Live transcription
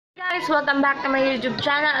Guys, welcome back to my YouTube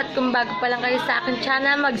channel. At kung bago pa lang kayo sa aking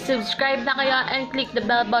channel, mag-subscribe na kayo and click the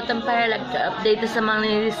bell button para like-update sa mga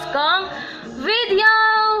nilis kong video!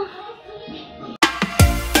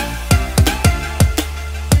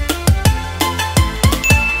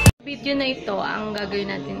 Video na ito, ang gagawin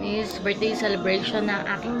natin is birthday celebration ng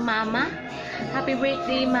aking mama. Happy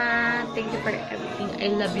birthday, ma! Thank you for everything. I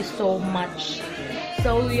love you so much.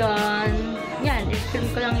 So, yan, i-film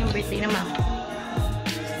ko lang yung birthday ng mama.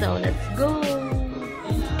 So, let's go!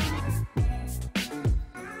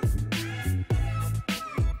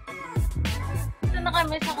 Ito na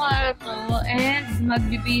kami sa kwarto and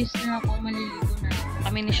magbibihis na ako, maliligo na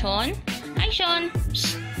kami ni Sean. Hi, Sean!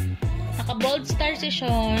 Psst! Naka-bold star si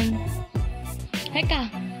Sean. Hi ka!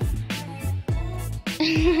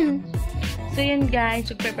 So, yun guys,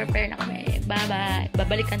 mag-prepare na kami. Bye-bye!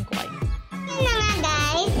 Babalikan ko kayo. Yun na nga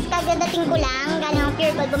guys, kagadating ko lang, galing ang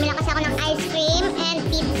Pure Gold, bumila kasi ako ng ice cream and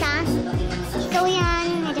pizza. So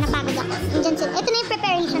yan, medyo napagod ako. Ito na yung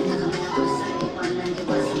preparation.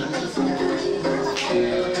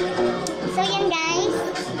 So yan guys,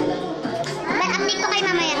 update ko kayo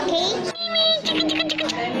mamaya, okay?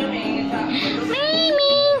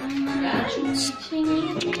 Mimi!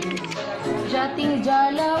 Jating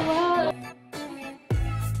jalawa.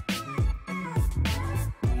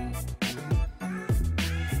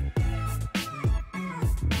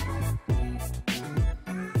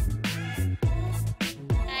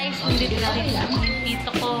 Nandito na rin ang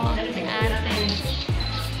tito ko, si ate.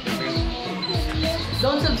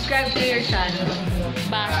 Don't subscribe to your channel.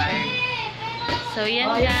 Bye. So, yan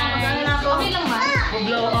guys. Okay lang man.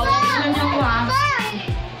 Blow up. Videoan niyo ko ha.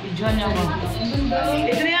 Videoan niyo ko.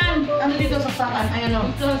 Ito na yan. Ano dito sa sakan? Ayan o.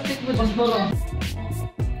 Plastic mo. Bosboro.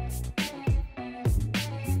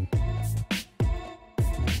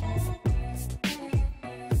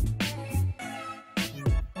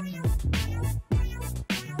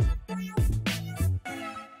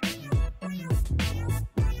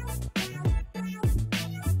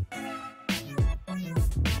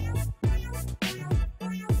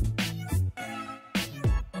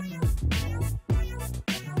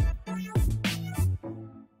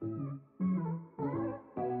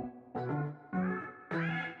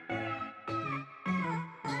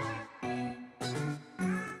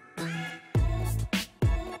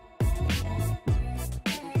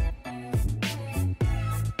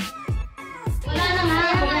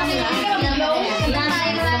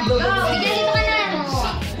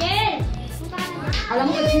 Alam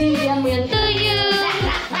mo, sinindihan mo yan. To you,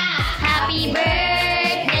 happy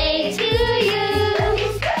birthday to you.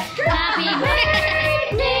 Happy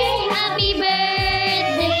birthday, happy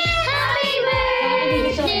birthday, happy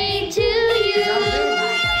birthday to you.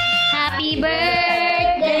 Happy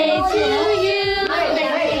birthday to you.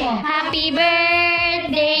 Happy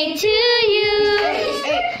birthday to you.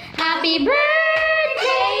 Happy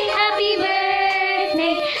birthday, happy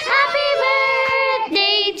birthday, happy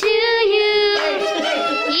birthday to you.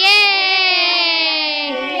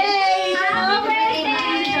 Yay! Happy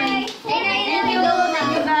birthday! Thank you. I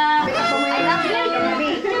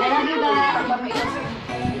love you.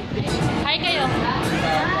 Hi kayo.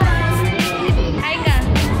 Hi ka.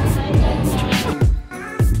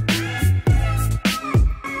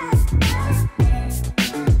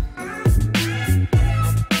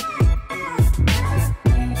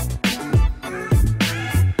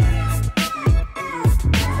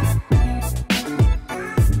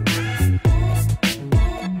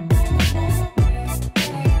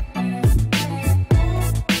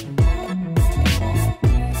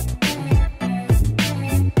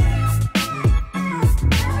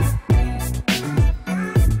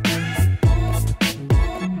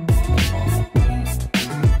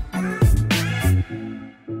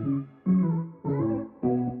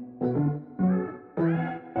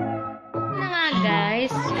 Guys,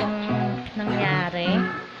 yung nangyari,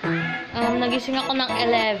 nagising ako ng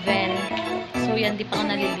 11. So yan, di pa ako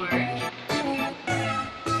naliligo.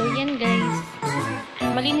 So yan guys,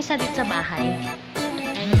 malinis na dito sa bahay.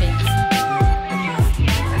 Ayun guys.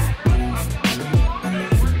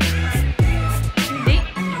 Hindi.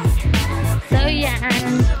 So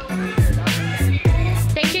yan.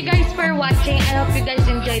 Thank you guys for watching. I hope you guys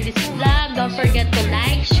enjoyed this vlog. Don't forget to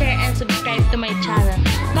like, share, and subscribe to my channel.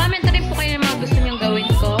 Comment na rin po kayo ng mga gusto nyong gawin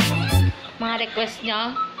ko. Mga request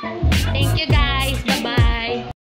nyo. Thank you guys. Bye-bye.